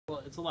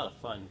it's a lot of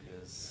fun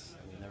because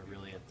I mean they're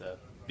really at the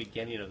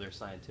beginning of their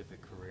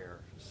scientific career.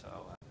 So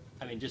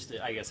I mean just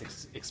I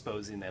guess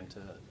exposing them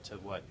to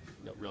what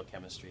real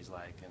chemistry is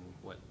like and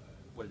what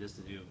it is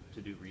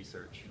to do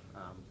research.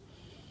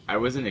 I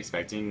wasn't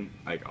expecting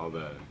like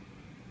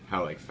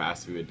how like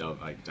fast we would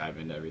dive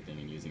into everything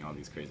and using all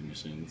these crazy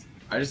machines.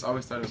 I just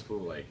always thought it was cool,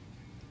 like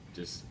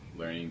just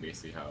learning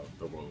basically how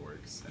the world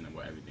works and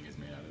what everything is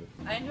made out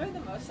of. I enjoy the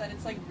most that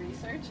it's like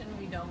research and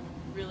we don't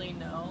really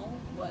know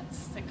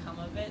what's to come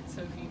of it,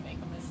 so if you make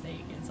a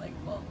mistake it's like,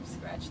 well,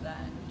 scratch that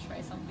and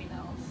try something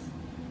else.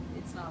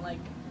 It's not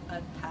like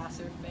a pass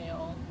or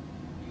fail,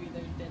 you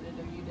either did it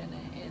or you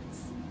didn't.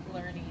 It's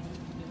learning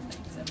new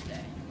things every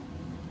day.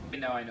 Even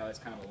though I know it's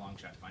kind of a long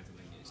shot to find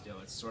something new, still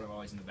it's sort of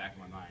always in the back of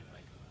my mind,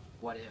 like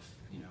what if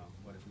we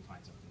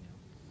find something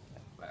new.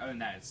 But other than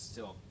that, it's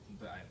still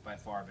by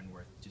far been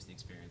worth just the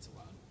experience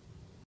alone.